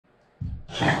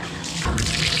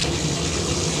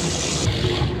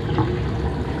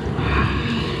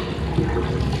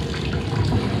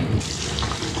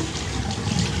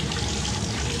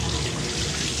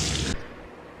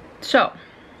So,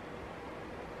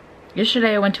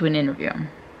 yesterday I went to an interview,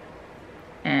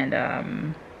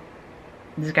 and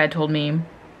this guy told me,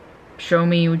 show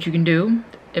me what you can do.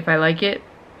 If I like it,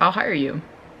 I'll hire you.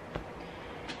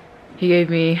 He gave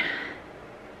me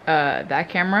that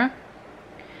camera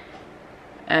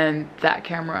and that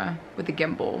camera with a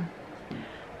gimbal.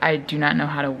 I do not know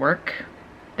how to work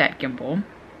that gimbal,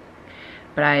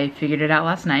 but I figured it out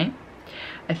last night.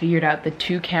 I figured out the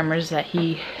 2 cameras that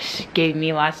he gave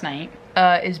me last night.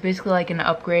 Is basically like an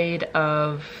upgrade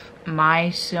of my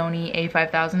Sony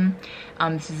a5000.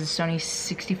 This is a Sony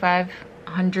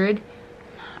 6500.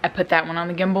 I put that one on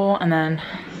the gimbal, and then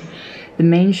the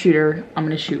main shooter I'm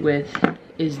gonna shoot with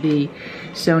is the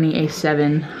Sony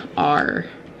a7R,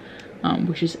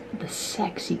 which is the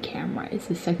sexy camera. It's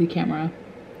the sexy camera.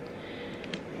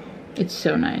 It's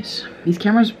so nice. These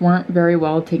cameras weren't very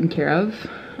well taken care of,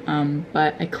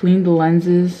 but I cleaned the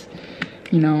lenses.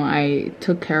 You know, I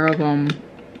took care of them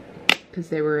because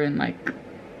they were in like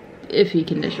iffy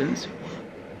conditions.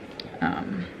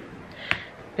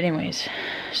 But anyways,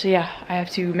 so yeah, I have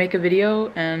to make a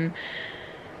video and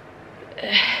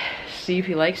see if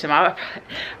he likes them. I'll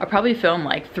probably film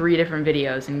like 3 different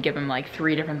videos and give him like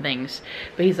 3 different things.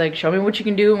 But he's like, show me what you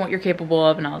can do and what you're capable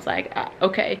of. And I was like,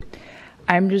 okay.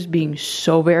 I'm just being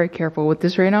so very careful with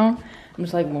this right now. I'm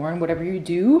just like, Lauren, whatever you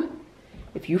do,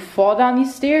 if you fall down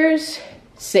these stairs,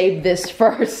 save this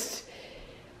first.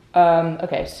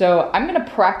 Okay, so I'm gonna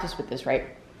practice with this, right?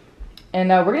 And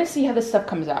we're gonna see how this stuff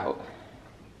comes out.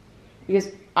 Because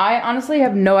I honestly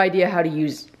have no idea how to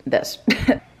use this.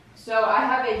 So I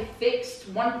have a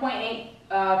fixed 1.8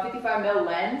 55mm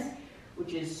lens,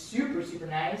 which is super, super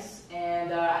nice.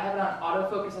 And I have it on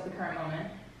autofocus at the current moment.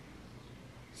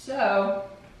 So,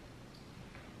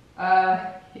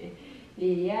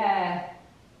 yeah.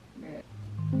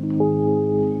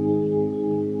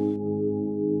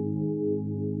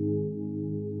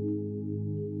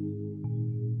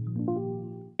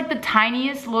 The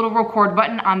tiniest little record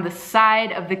button on the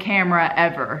side of the camera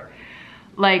ever.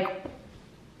 Like,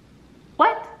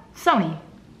 what? Sony,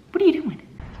 what are you doing?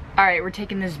 All right, we're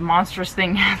taking this monstrous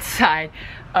thing outside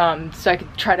so I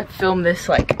could try to film this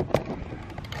like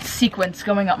sequence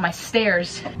going up my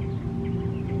stairs.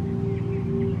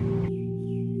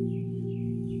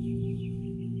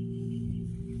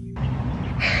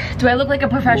 Do I look like a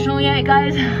professional yet,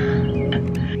 guys?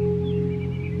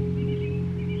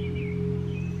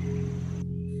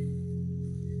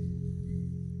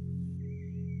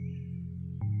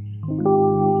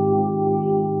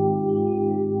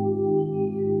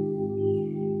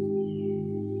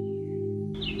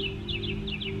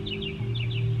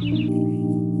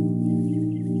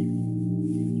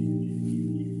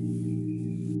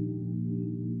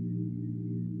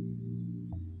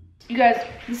 You guys,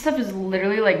 this stuff is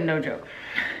literally like no joke.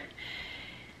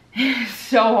 It's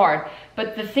so hard.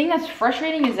 But the thing that's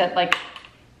frustrating is that like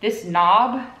this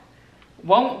knob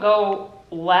won't go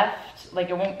left, like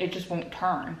it just won't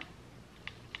turn.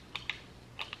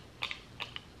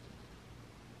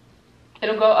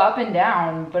 It'll go up and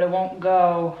down, but it won't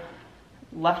go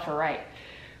left or right,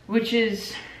 which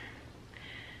is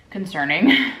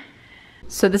concerning.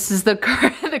 So this is the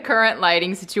current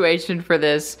lighting situation for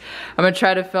this. I'm gonna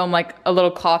try to film like a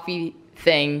little coffee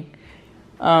thing,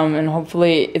 and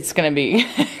hopefully it's gonna be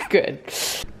good.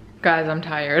 Guys, I'm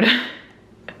tired.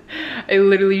 I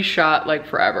literally shot like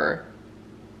forever.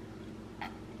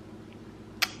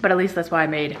 But at least that's why I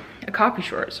made a coffee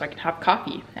short, so I can have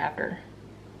coffee after.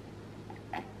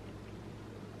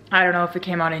 I don't know if it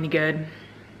came out any good.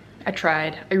 I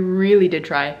tried, I really did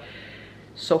try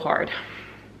so hard.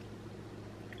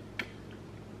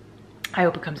 I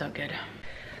hope it comes out good.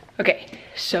 Okay,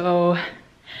 so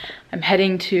I'm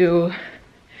heading to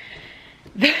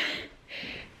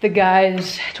the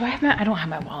guys, I don't have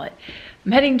my wallet.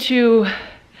 I'm heading to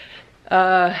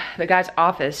the guy's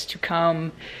office to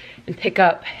come and pick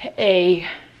up a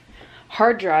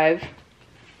hard drive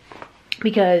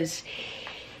because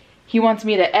he wants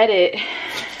me to edit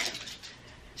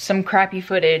some crappy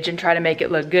footage and try to make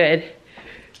it look good.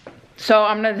 So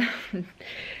I'm gonna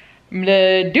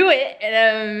do it,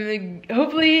 and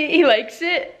hopefully he likes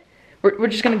it. We're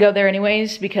just gonna go there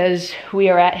anyways because we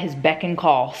are at his beck and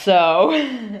call. So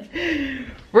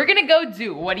we're gonna go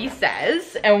do what he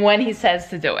says and when he says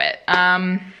to do it.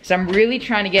 So I'm really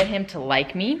trying to get him to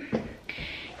like me,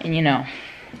 and you know,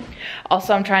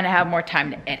 also I'm trying to have more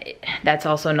time to edit. That's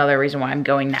also another reason why I'm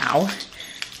going now,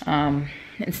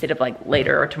 instead of like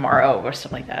later or tomorrow or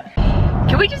stuff like that.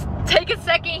 Can we just take a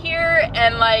second here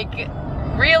and like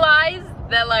realize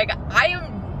that like I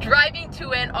am driving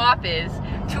to an office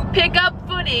to pick up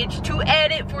footage to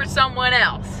edit for someone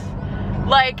else?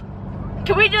 Like,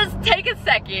 can we just take a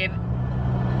second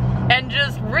and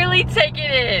just really take it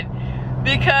in?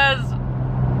 Because,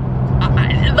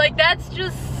 like, that's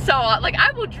just so, like,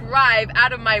 I will drive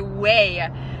out of my way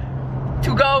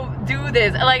to go do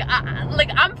this. Like,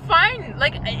 I'm fine.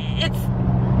 Like, I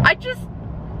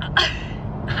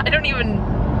don't even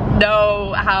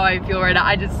know how I feel right now.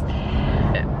 I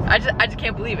just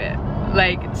can't believe it.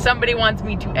 Like, somebody wants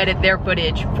me to edit their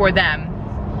footage for them,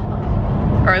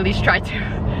 or at least try to,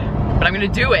 but I'm gonna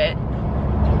do it.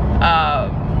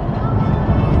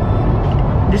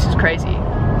 This is crazy.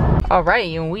 All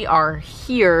right, and we are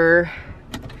here.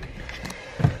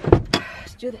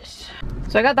 Let's do this.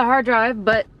 So I got the hard drive,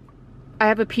 but I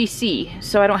have a PC,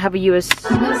 so I don't have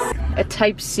a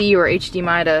Type C or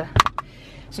HDMI to,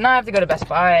 so now I have to go to Best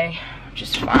Buy, which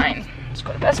is fine. Let's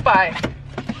go to Best Buy.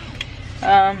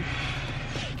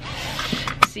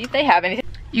 See if they have anything.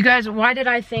 You guys, why did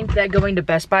I think that going to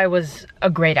Best Buy was a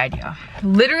great idea?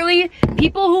 Literally,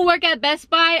 people who work at Best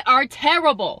Buy are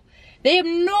terrible. They have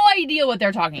no idea what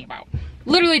they're talking about.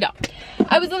 Literally don't.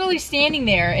 I was literally standing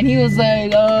there and he was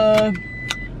like, I'm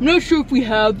not sure if we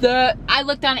have that. I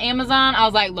looked on Amazon, I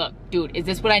was like, look, dude, is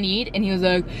this what I need? And he was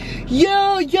like,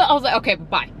 yeah. I was like, okay,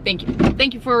 bye, thank you.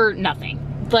 Thank you for nothing.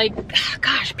 Like,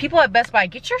 gosh, people at Best Buy,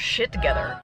 get your shit together.